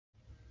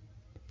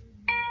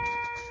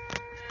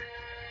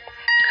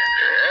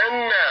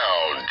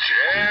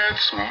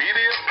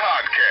Media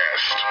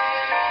Podcast.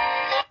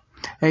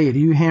 Hey,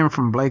 you hearing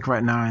from Blake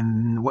right now,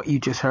 and what you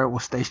just heard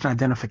was station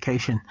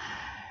identification.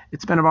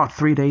 It's been about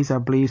 3 days, I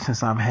believe,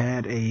 since I've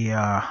had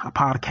a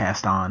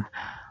podcast on,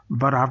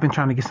 but I've been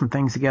trying to get some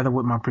things together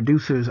with my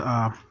producers.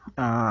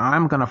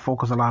 I'm going to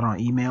focus a lot on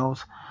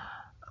emails.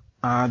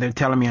 They're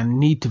telling me I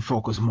need to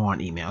focus more on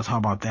emails. How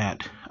about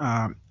that?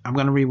 I'm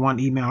going to read one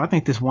email. I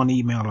think this one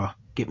email will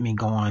get me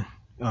going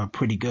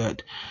pretty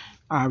good.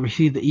 I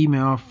received the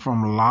email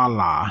from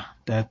Lala,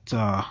 that's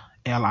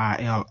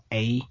Lila,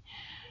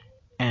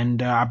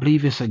 and I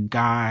believe it's a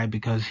guy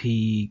because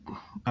he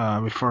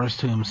refers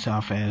to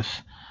himself as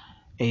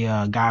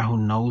a guy who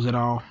knows it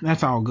all.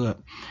 That's all good.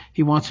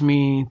 He wants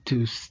me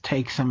to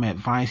take some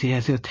advice.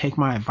 He'll take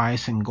my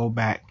advice and go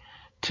back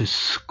to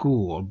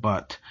school,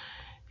 but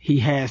he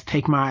has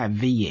take my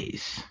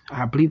advice.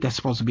 I believe that's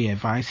supposed to be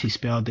advice. He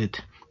spelled it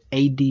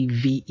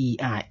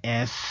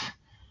Adveis.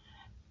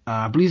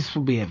 I believe it's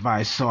supposed to be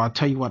advice. So I'll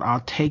tell you what, I'll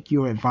take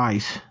your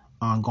advice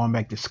on going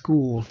back to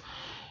school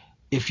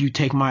if you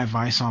take my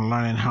advice on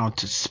learning how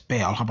to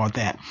spell. How about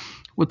that?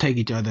 We'll take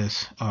each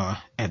other's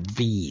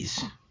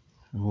advice,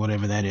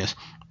 whatever that is.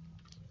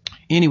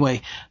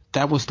 Anyway,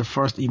 that was the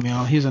first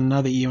email. Here's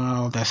another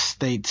email that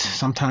states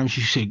sometimes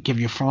you should give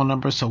your phone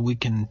number so we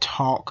can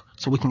talk,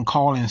 so we can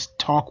call and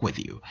talk with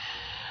you.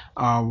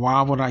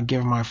 Why would I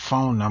give my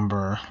phone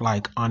number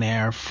like on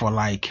air for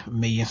like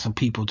millions of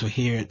people to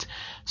hear it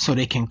so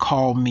they can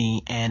call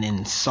me and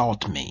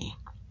insult me?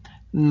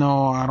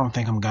 No, I don't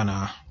think I'm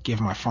gonna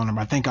give my phone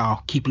number. I think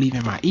I'll keep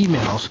leaving my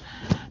emails.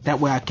 That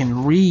way I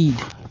can read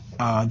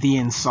the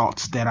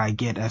insults that I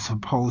get as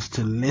opposed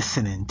to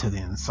listening to the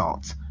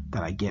insults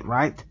that I get,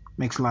 right?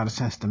 Makes a lot of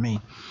sense to me.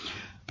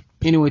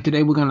 Anyway,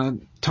 today we're gonna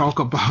talk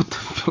about the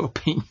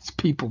Filipinos.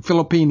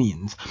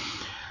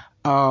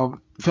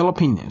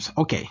 Filipinos.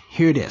 Okay,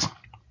 here it is.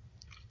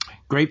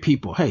 Great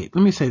people. Hey,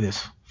 let me say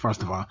this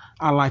first of all.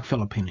 I like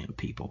Filipino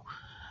people.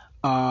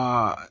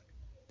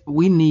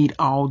 We need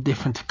all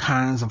different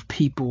kinds of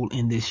people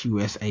in this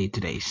USA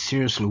today.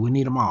 Seriously, we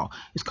need them all.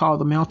 It's called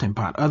the melting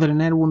pot. Other than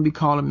that, it wouldn't be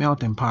called a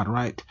melting pot,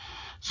 right?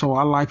 So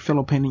I like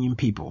Filipino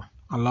people.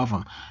 I love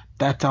them.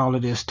 That's all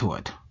it is to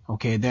it.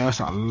 Okay, there's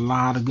a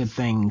lot of good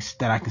things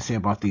that I can say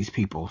about these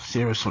people.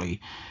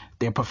 Seriously,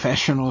 their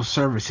professional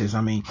services.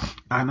 I mean,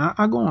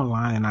 I go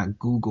online and I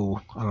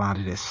Google a lot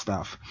of this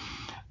stuff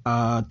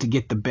to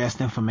get the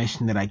best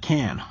information that I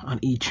can on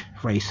each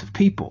race of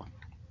people.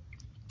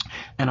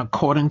 And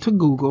according to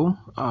Google,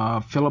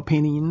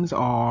 Filipinos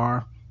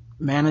are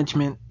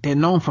management. They're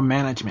known for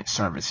management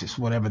services,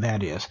 whatever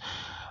that is.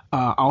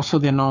 Also,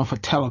 they're known for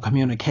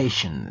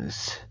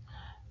telecommunications.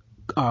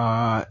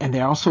 And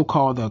they're also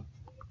called the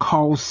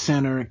call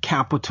center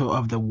capital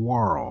of the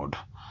world.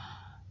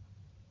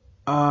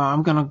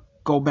 I'm going to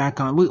go back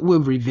on. We'll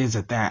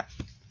revisit that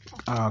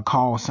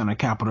call center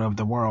capital of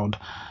the world.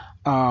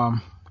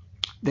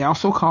 They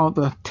also call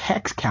the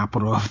tax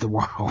capital of the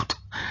world.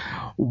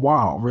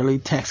 Wow, really?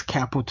 Tax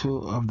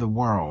capital of the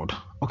world.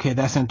 Okay,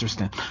 that's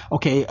interesting.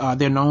 Okay,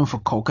 they're known for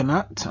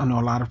coconut. I know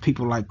a lot of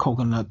people like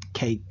coconut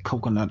cake,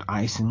 coconut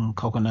icing,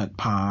 coconut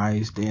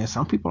pies.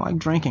 Some people like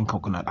drinking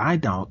coconut. I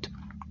don't.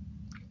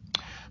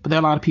 But there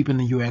are a lot of people in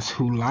the U.S.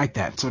 who like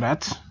that. So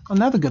that's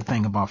another good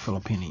thing about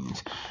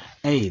Filipinos.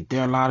 Hey,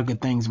 there are a lot of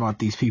good things about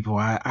these people.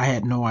 I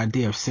had no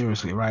idea,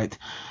 seriously, right?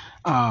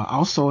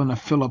 Also in the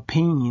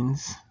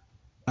Philippines,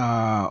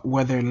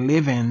 where they're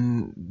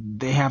living,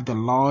 they have the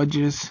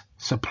largest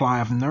supply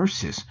of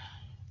nurses.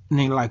 And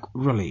they're like,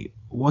 really,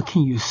 what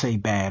can you say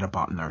bad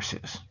about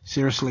nurses?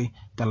 Seriously,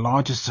 the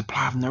largest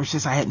supply of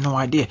nurses? I had no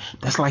idea.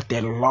 That's like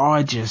their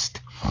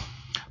largest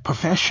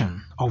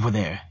profession over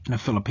there in the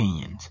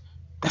Philippines.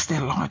 That's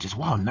their largest.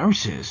 Wow,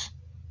 nurses.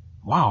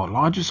 Wow,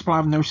 largest supply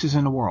of nurses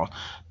in the world.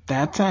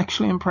 That's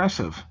actually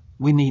impressive.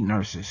 We need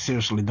nurses,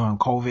 seriously, during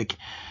COVID.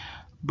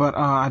 But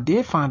I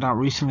did find out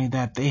recently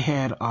that they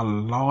had a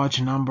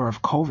large number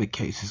of COVID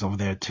cases over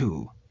there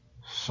too.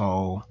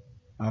 So,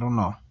 I don't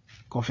know.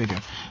 Go figure.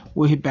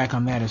 We'll hit back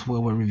on that as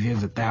well. We'll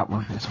revisit that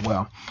one as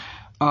well.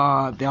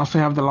 They also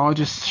have the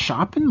largest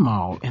shopping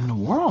mall in the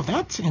world.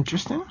 That's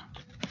interesting.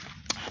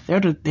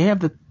 They're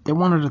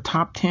one of the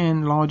top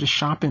 10 largest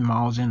shopping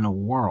malls in the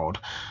world.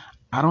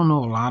 I don't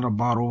know a lot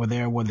about over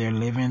there where they're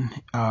living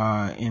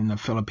in the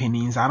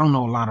Philippines. I don't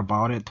know a lot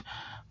about it.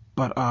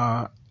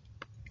 But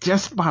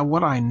just by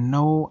what I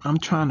know, I'm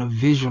trying to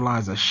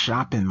visualize a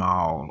shopping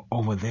mall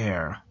over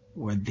there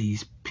where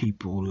these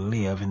people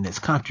live in this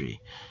country.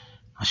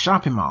 A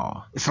shopping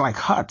mall. It's like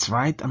huts,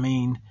 right? I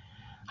mean,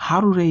 how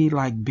do they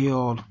like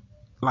build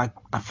like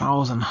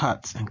 1,000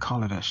 huts and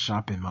call it a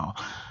shopping mall?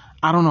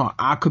 I don't know.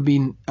 I could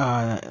be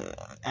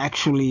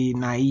actually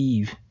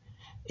naive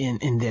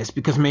in this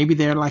because maybe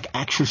they're like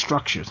actual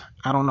structures.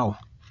 I don't know.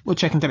 We'll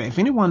check into that. If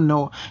anyone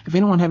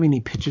have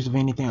any pictures of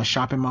anything, a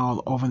shopping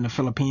mall over in the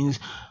Philippines,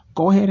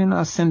 go ahead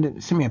and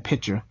send me a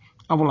picture.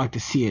 I would like to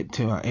see it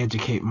to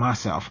educate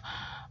myself.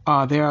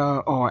 There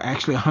are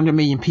actually 100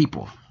 million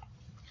people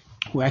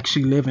who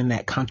actually live in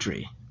that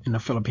country, in the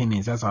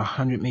Philippines. That's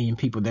 100 million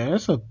people there.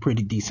 That's a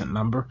pretty decent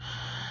number.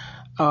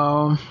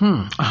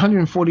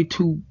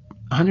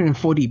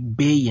 140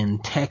 billion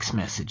text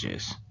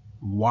messages.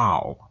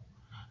 Wow.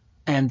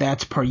 And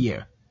that's per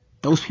year.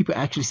 Those people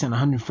actually send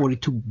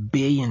 142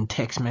 billion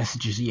text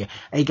messages a year.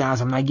 Hey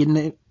guys, I'm not getting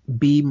the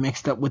B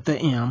mixed up with the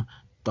M.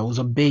 Those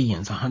are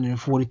billions.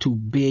 142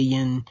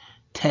 billion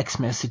text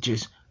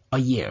messages a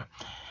year.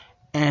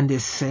 And it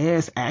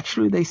says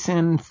actually they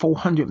send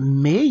 400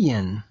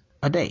 million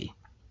a day.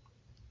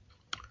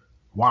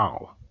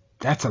 Wow.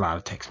 That's a lot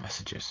of text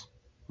messages.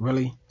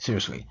 Really?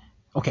 Seriously.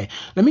 Okay,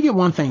 let me get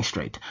one thing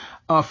straight.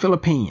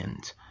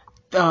 Philippines.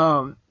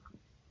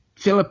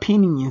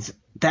 Philippines,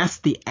 that's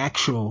the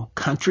actual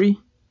country,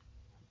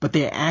 but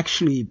they're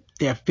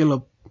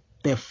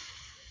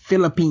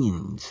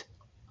Philippines.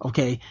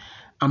 Okay,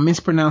 I'm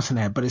mispronouncing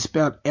that, but it's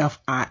spelled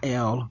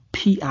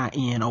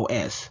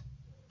Filipinos.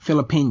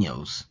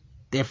 Filipinos.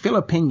 They're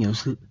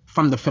Filipinos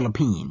from the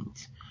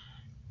Philippines.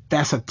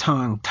 That's a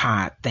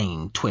tongue-tied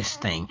thing,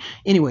 twist thing.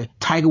 Anyway,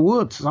 Tiger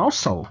Woods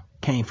also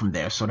came from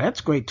there, so that's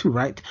great too,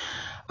 right?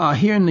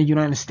 Here in the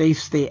United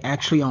States, they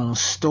actually own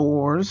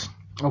stores,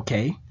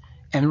 okay,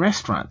 and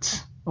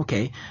restaurants,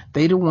 okay.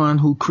 They the one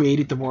who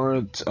created the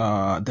words,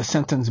 the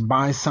sentence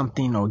 "buy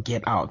something or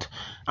get out."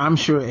 I'm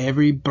sure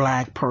every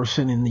black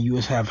person in the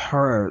U.S. have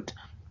heard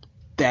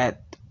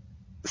that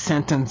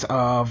sentence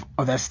or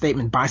that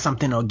statement, "buy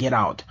something or get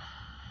out."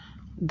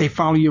 They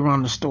follow you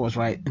around the stores,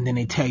 right? And then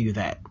they tell you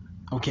that,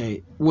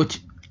 okay, which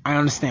I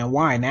understand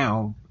why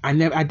now.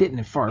 I didn't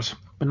at first,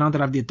 but now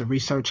that I did the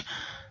research,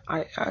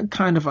 I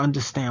kind of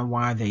understand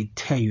why they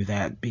tell you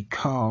that,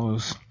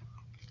 because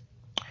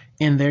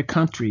in their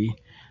country,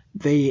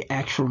 the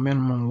actual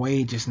minimum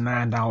wage is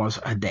 $9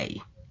 a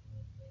day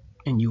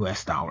in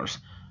US dollars.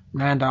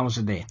 $9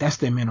 a day. That's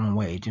their minimum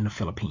wage in the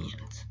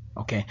Philippines.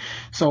 Okay.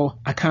 So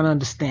I kind of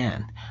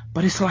understand,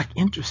 but it's like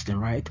interesting,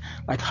 right?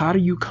 Like, how do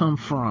you come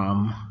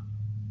from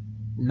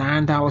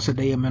 $9 a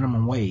day of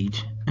minimum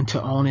wage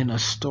into owning a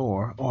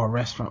store or a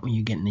restaurant when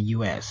you get in the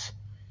US?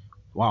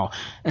 Wow.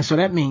 And so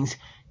that means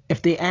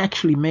if they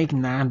actually make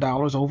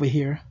 $9 over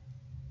here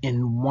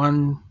in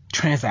one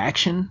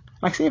transaction,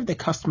 like say if the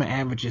customer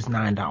average is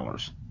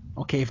 $9,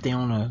 okay, if they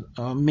own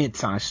a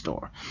mid-sized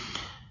store,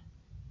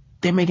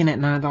 they're making that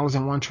 $9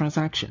 in one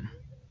transaction.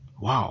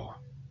 Wow.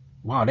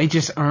 They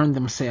just earned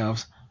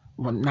themselves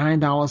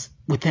 $9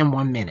 within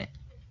 1 minute.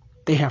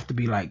 They have to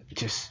be like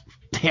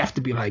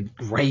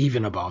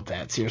raving about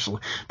that. Seriously,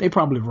 they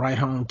probably write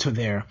home to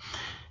their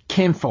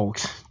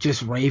kinfolks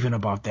just raving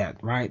about that,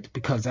 right?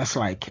 Because that's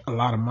like a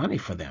lot of money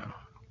for them.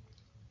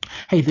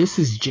 Hey, this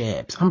is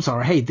Jabs. I'm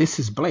sorry. Hey, this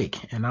is Blake,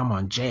 and I'm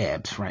on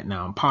Jabs right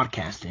now. I'm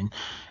podcasting,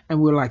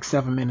 and we're like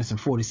 7 minutes and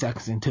 40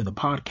 seconds into the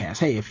podcast.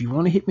 Hey, if you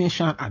want to hit me a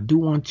shot, I do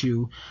want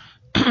you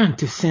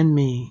to send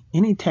me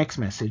any text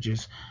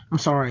messages. I'm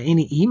sorry,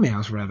 any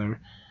emails rather.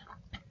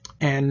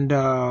 And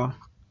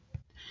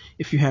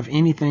if you have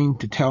anything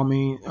to tell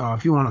me,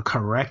 if you want to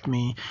correct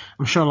me,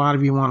 I'm sure a lot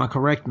of you want to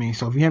correct me.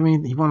 So if you have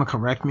anything, you want to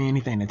correct me,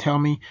 anything to tell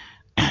me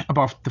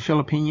about the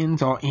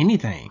Philippines or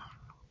anything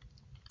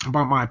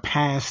about my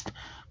past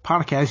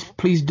podcast,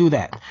 please do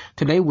that.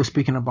 Today we're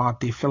speaking about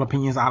the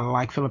Philippines. I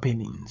like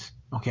Philippines.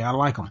 Okay, I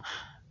like them.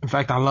 In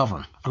fact, I love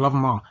them. I love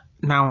them all.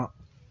 Now,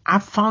 I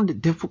found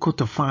it difficult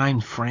to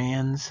find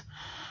friends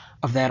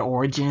of that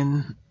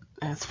origin.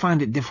 I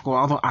find it difficult,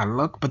 although I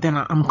look, but then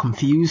I'm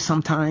confused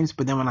sometimes.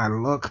 But then when I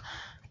look,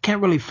 I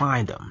can't really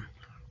find them.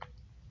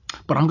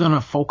 But I'm going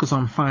to focus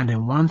on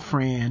finding one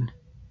friend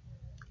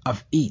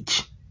of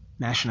each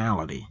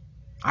nationality.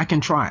 I can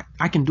try it.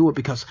 I can do it,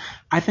 because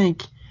I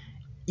think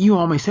you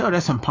all may say, oh,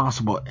 that's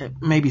impossible.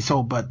 Maybe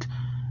so, but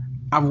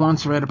I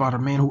once read about a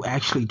man who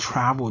actually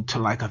traveled to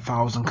like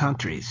 1,000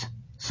 countries.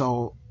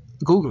 So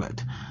Google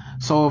it.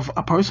 So if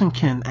a person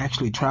can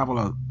actually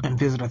travel and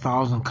visit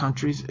 1,000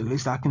 countries, at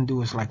least I can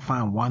do is like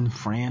find one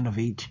friend of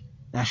each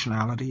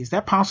nationality. Is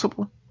that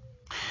possible?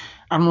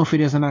 I don't know if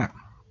it is or not.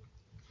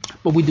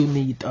 But we do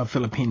need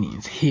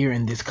Filipinos here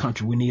in this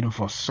country. We need them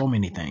for so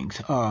many things.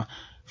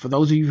 For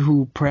those of you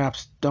who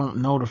perhaps don't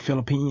know the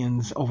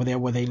Philippines over there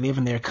where they live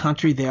in their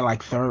country, they're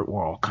like third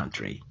world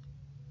country.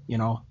 You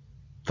know,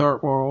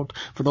 third world.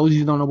 For those of you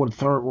who don't know what a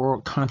third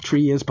world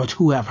country is, but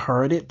who have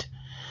heard it,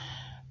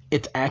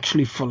 it's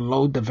actually for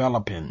low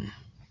developing.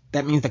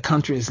 That means the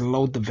country is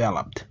low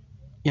developed.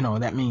 You know,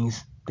 that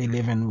means they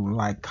live in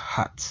like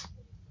huts.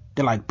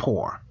 They're like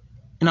poor.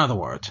 In other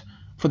words,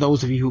 for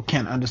those of you who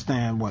can't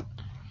understand what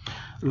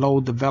low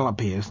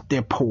developed is,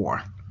 they're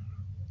poor.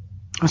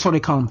 And so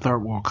they call them third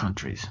world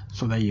countries.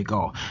 So there you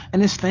go.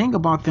 And this thing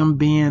about them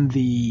being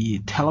the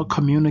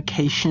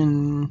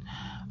telecommunication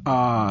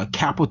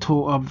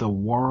capital of the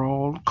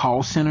world,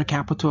 call center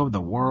capital of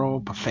the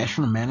world,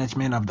 professional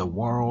management of the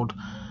world.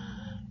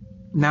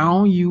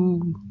 Now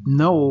you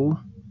know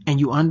and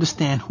you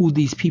understand who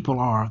these people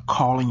are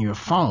calling your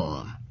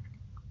phone.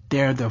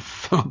 They're the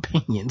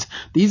Filipinos.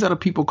 These are the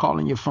people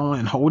calling your phone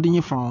and holding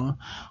your phone,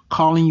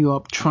 calling you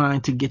up,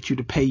 trying to get you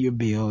to pay your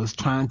bills,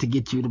 trying to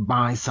get you to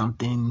buy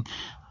something.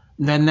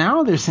 Then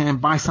now they're saying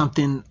buy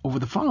something over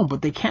the phone,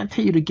 but they can't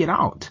tell you to get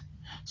out.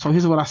 So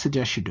here's what I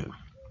suggest you do.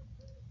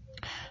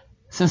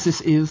 Since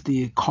this is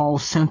the call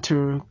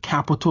center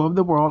capital of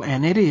the world,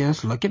 and it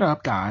is, look it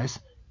up, guys.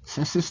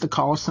 Since it's the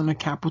call center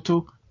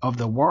capital of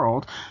the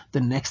world,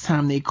 the next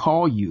time they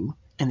call you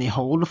and they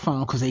hold the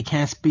phone because they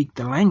can't speak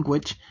the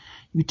language,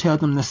 you tell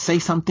them to say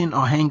something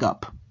or hang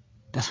up.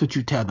 That's what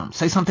you tell them.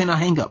 Say something or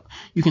hang up.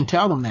 You can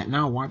tell them that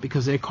now. Why?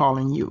 Because they're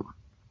calling you.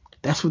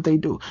 That's what they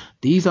do.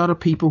 These are the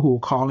people who are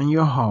calling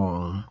your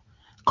home,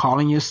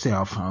 calling your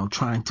cell phone,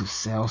 trying to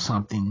sell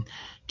something,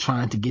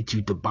 trying to get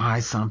you to buy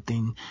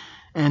something,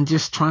 and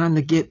just trying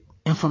to get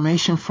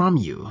information from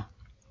you.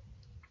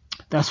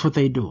 That's what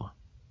they do.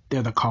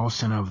 They're the call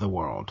center of the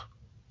world.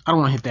 I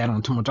don't want to hit that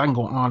on too much. I can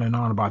go on and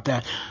on about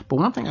that. But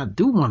one thing I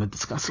do want to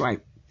discuss,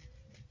 like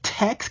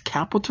text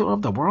capital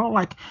of the world,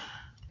 like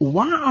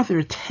why are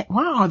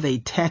they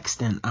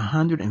texting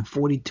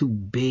 142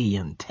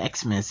 billion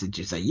text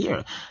messages a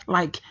year?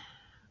 Like,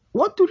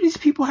 what do these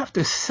people have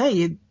to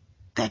say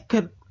that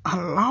could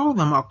allow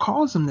them or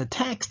cause them to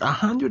text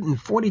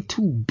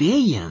 142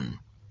 billion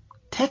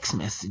text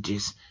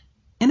messages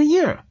in a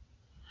year?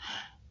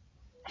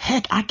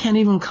 Heck, I can't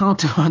even count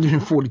to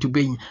 142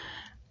 billion.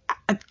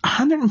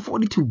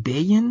 142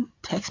 billion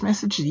text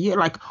messages a year.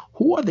 Like,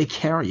 who are they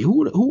carrying?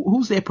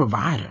 Who's their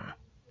provider,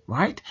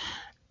 right?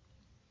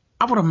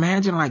 I would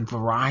imagine like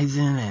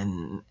Verizon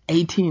and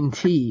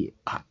AT&T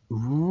are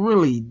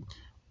really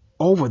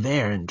over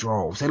there in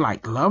droves. They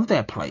like love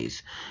that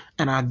place.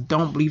 And I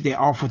don't believe they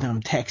offer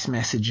them text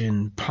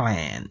messaging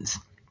plans.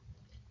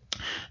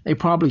 They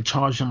probably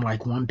charge them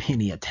like 1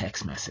 penny a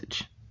text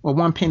message. Well,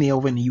 1 penny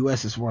over in the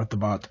US is worth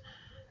about,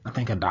 I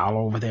think, $1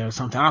 over there or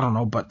something. I don't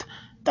know, but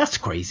that's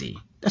crazy.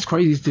 That's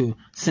crazy to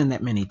send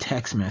that many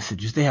text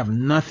messages. They have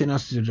nothing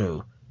else to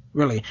do,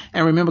 really.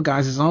 And remember,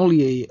 guys, there's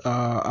only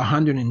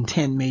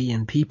 110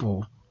 million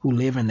people who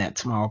live in that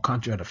small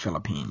country of the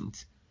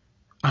Philippines.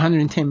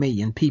 110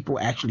 million people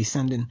actually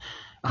sending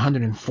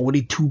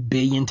 142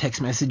 billion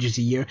text messages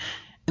a year.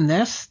 And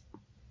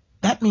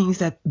that means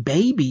that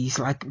babies,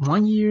 like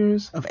 1 year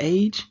of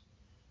age,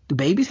 do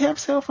babies have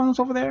cell phones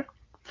over there?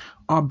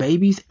 Are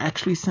babies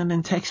actually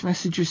sending text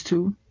messages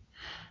too?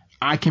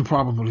 I can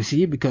probably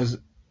see it because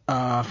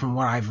from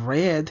what I've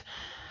read,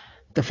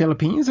 the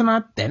Philippines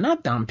they're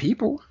not dumb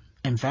people.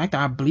 In fact,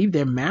 I believe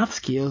their math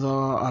skills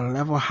are a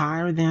level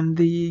higher than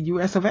the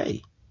US of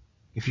A,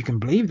 if you can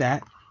believe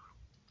that.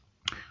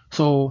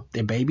 So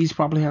their babies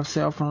probably have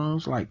cell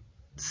phones, like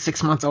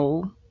 6 months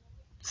old,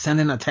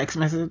 sending a text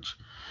message.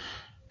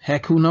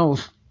 Heck, who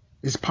knows?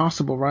 It's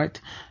possible, right?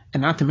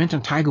 And not to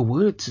mention Tiger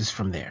Woods is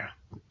from there.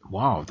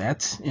 Wow,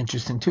 that's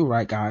interesting too,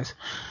 right, guys?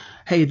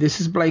 Hey, this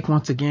is Blake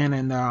once again,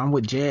 and I'm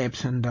with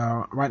Jabs, and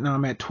right now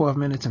I'm at 12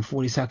 minutes and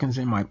 40 seconds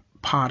in my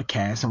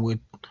podcast, and we're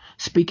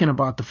speaking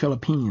about the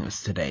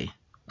Filipinos today.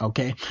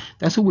 Okay,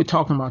 that's who we're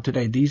talking about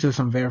today. These are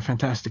some very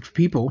fantastic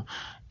people,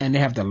 and they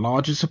have the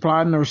largest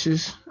supply of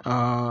nurses,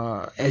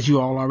 as you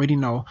all already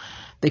know.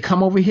 They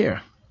come over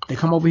here. They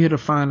come over here to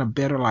find a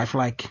better life,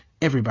 like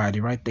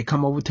everybody, right? They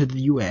come over to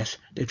the U.S.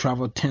 They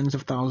travel tens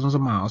of thousands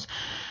of miles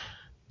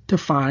to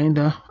find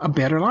a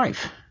better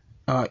life.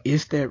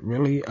 Is there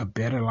really a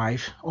better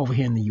life over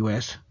here in the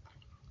U.S.?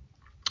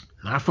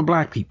 Not for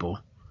black people,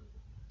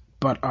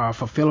 but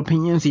for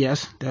Filipinos,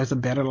 yes, there's a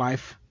better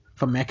life.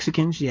 For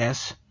Mexicans,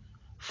 yes.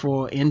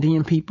 For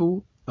Indian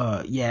people,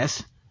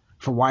 yes.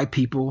 For white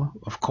people,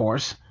 of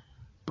course.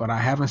 But I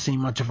haven't seen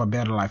much of a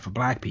better life for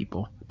black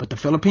people. But the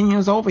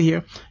Filipinos over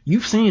here,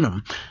 you've seen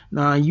them.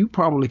 Now, you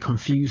probably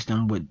confused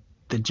them with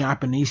the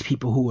Japanese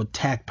people who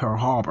attacked Pearl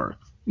Harbor.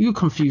 You're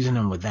confusing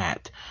them with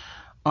that.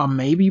 Or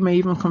maybe you may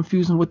even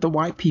confuse them with the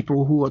white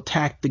people who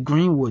attacked the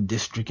Greenwood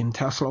district in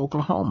Tulsa,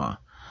 Oklahoma.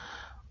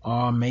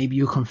 Or maybe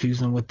you confuse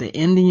them with the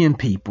Indian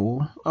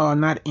people,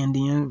 not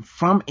Indian,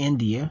 from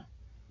India,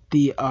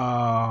 the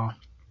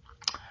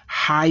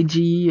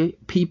Haiji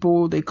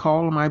people, they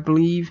call them, I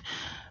believe,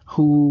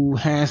 who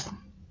has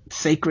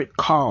sacred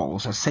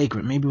calls, or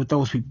sacred, maybe with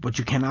those people, but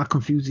you cannot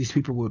confuse these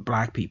people with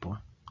black people.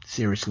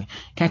 Seriously.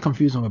 Can't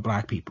confuse them with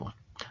black people.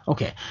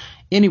 Okay.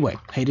 Anyway,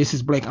 hey, this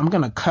is Blake. I'm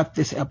going to cut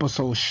this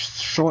episode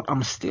short.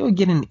 I'm still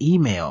getting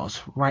emails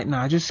right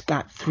now. I just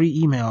got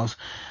 3 emails.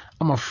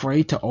 I'm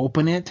afraid to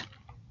open it.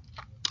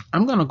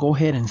 I'm going to go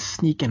ahead and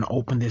sneak and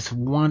open this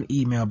one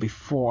email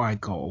before I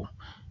go.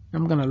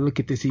 I'm going to look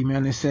at this email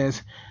and it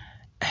says,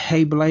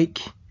 "Hey,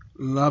 Blake,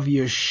 love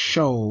your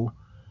show,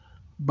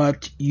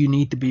 but you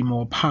need to be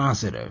more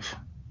positive."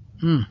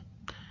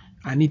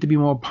 I need to be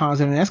more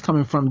positive. And that's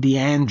coming from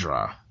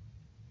Deandra.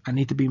 I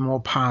need to be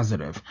more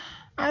positive.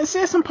 I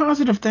said some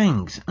positive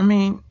things.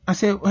 I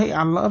said, hey,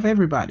 I love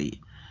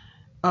everybody.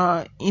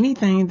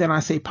 Anything that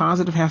I say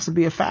positive has to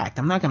be a fact.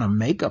 I'm not going to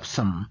make up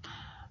some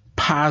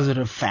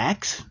positive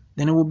facts.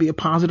 Then it will be a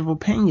positive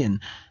opinion.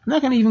 I'm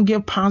not going to even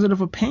give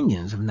positive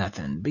opinions of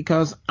nothing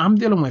because I'm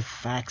dealing with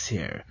facts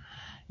here.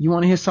 You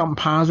want to hear something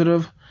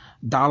positive?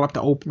 Dial up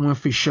the Oprah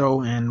Winfrey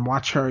show and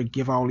watch her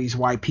give all these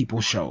white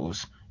people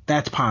shows.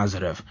 That's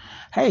positive.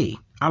 Hey,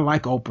 I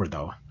like Oprah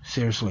though.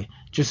 Seriously.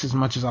 Just as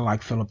much as I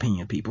like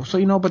Filipino people.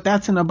 So, but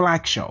that's in a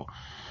black show.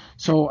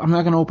 So I'm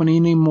not going to open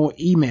any more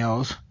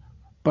emails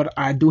But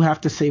I do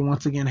have to say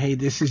once again, hey,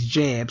 this is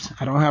Jabs.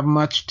 I don't have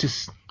much to.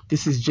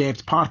 This is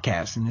Jabs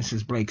podcast, and this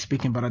is Blake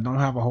speaking. But I don't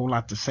have a whole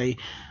lot to say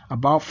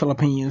about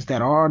Filipinos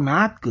that are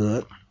not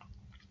good,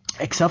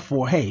 except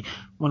for, hey,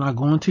 when I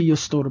go into your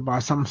store to buy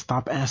something,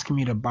 stop asking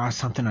me to buy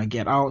something I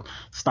get out.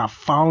 Stop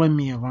following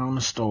me around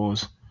the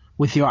stores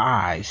with your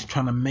eyes,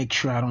 trying to make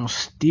sure I don't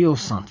steal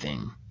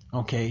something.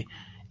 Okay,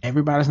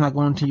 everybody's not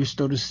going to your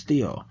store to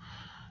steal,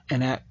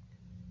 and that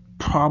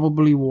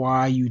probably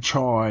why you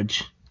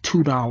charge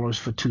 $2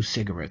 for 2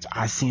 cigarettes.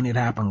 I've seen it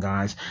happen,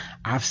 guys.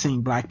 I've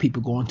seen black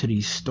people go into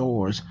these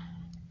stores,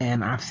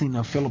 and I've seen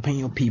the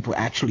Filipino people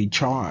actually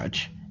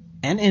charge,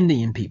 and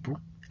Indian people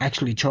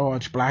actually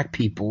charge black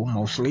people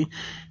mostly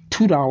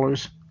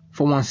 $2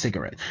 for 1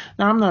 cigarette.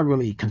 Now, I'm not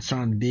really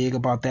concerned big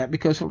about that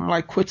because I'm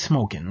like, quit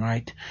smoking,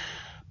 right?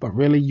 But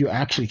really, you're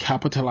actually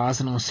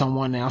capitalizing on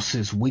someone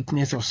else's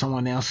weakness or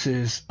someone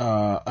else's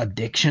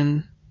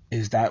addiction.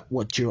 Is that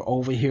what you're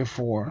over here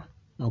for?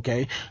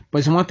 Okay. But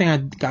it's one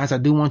thing, guys, I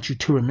do want you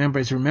to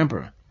remember,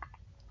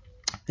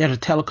 they're the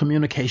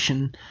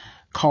telecommunication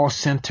call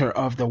center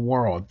of the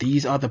world.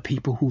 These are the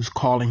people who's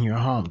calling your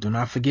home. Do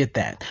not forget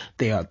that.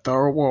 They are a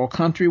third world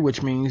country,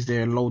 which means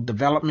they're low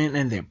development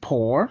and they're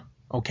poor.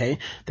 Okay.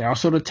 They're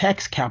also the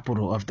tax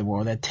capital of the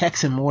world. They're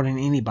taxing more than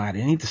anybody.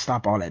 They need to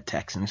stop all that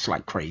taxing. It's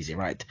like crazy,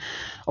 right?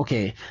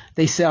 Okay.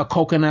 They sell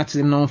coconuts.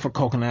 They're known for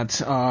coconuts.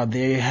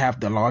 They have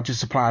the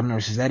largest supply of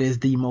nurses. That is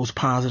the most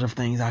positive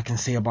things I can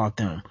say about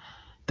them.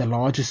 The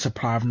largest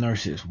supply of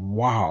nurses.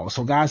 Wow.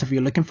 So guys, if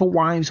you're looking for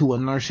wives who are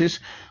nurses,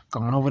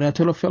 go on over there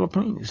to the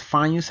Philippines.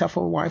 Find yourself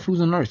a wife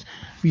who's a nurse.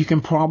 You can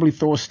probably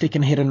throw a stick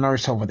and hit a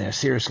nurse over there.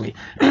 Seriously.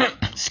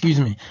 Excuse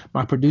me.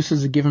 My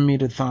producers are giving me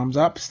the thumbs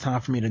up. It's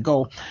time for me to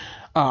go.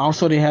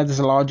 Also, they have this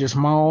largest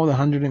mall,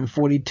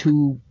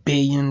 142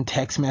 billion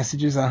text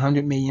messages,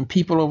 100 million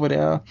people over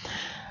there.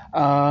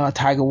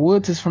 Tiger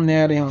Woods is from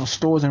there. They own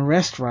stores and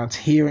restaurants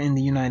here in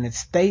the United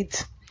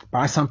States.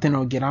 Buy something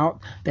or get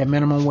out. Their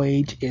minimum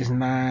wage is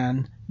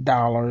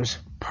 $9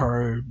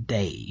 per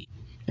day.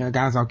 Yeah,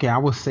 guys, okay, I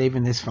was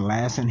saving this for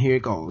last, and here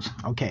it goes.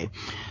 Okay.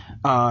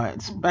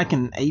 It's back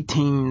in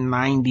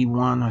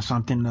 1891 or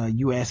something, the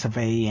US of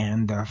A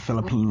and the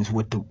Philippines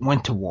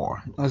went to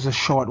war. It was a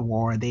short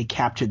war. They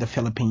captured the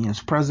Philippines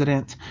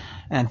president,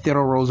 and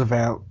Theodore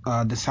Roosevelt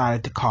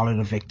decided to call it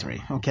a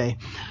victory. Okay.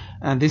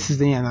 And this is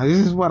the end. Now,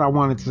 this is what I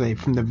wanted to say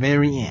from the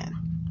very end.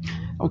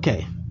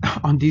 Okay.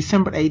 On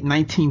December 8,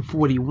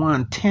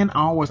 1941, 10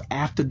 hours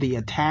after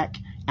the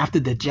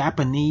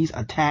Japanese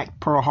attacked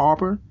Pearl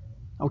Harbor,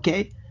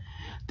 okay,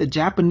 the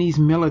Japanese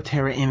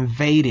military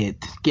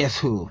invaded, guess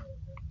who?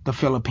 The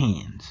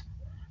Philippines.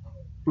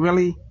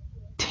 Really?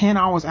 10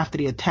 hours after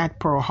they attacked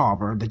Pearl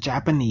Harbor, the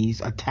Japanese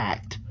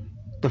attacked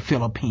the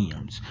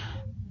Philippines.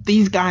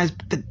 These guys,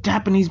 the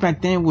Japanese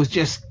back then was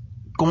just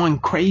going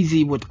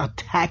crazy with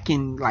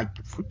attacking like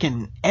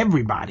freaking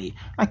everybody.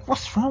 Like,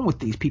 what's wrong with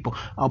these people?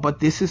 Oh, but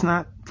this is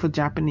not for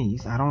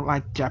Japanese. I don't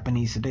like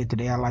Japanese today.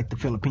 Today I like the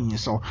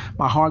Filipinos. So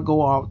my heart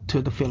go out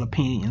to the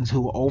Filipinos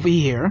who are over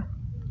here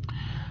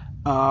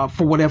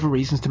for whatever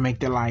reasons to make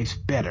their lives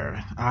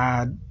better.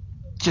 I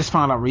just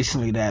found out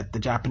recently that the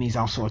Japanese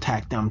also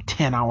attacked them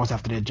 10 hours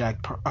after they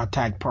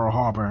attacked Pearl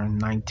Harbor in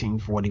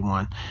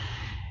 1941.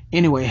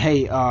 Anyway,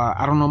 hey,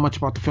 I don't know much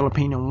about the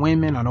Filipino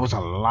women. I know there's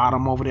a lot of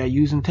them over there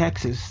using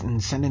Texas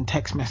and sending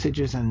text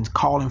messages and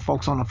calling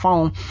folks on the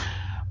phone.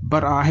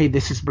 But hey,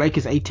 this is Blake.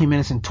 It's 18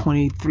 minutes and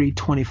 23,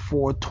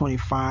 24,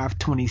 25,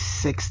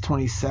 26,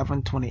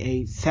 27,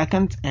 28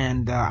 seconds.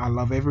 And I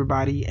love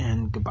everybody,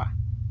 and goodbye.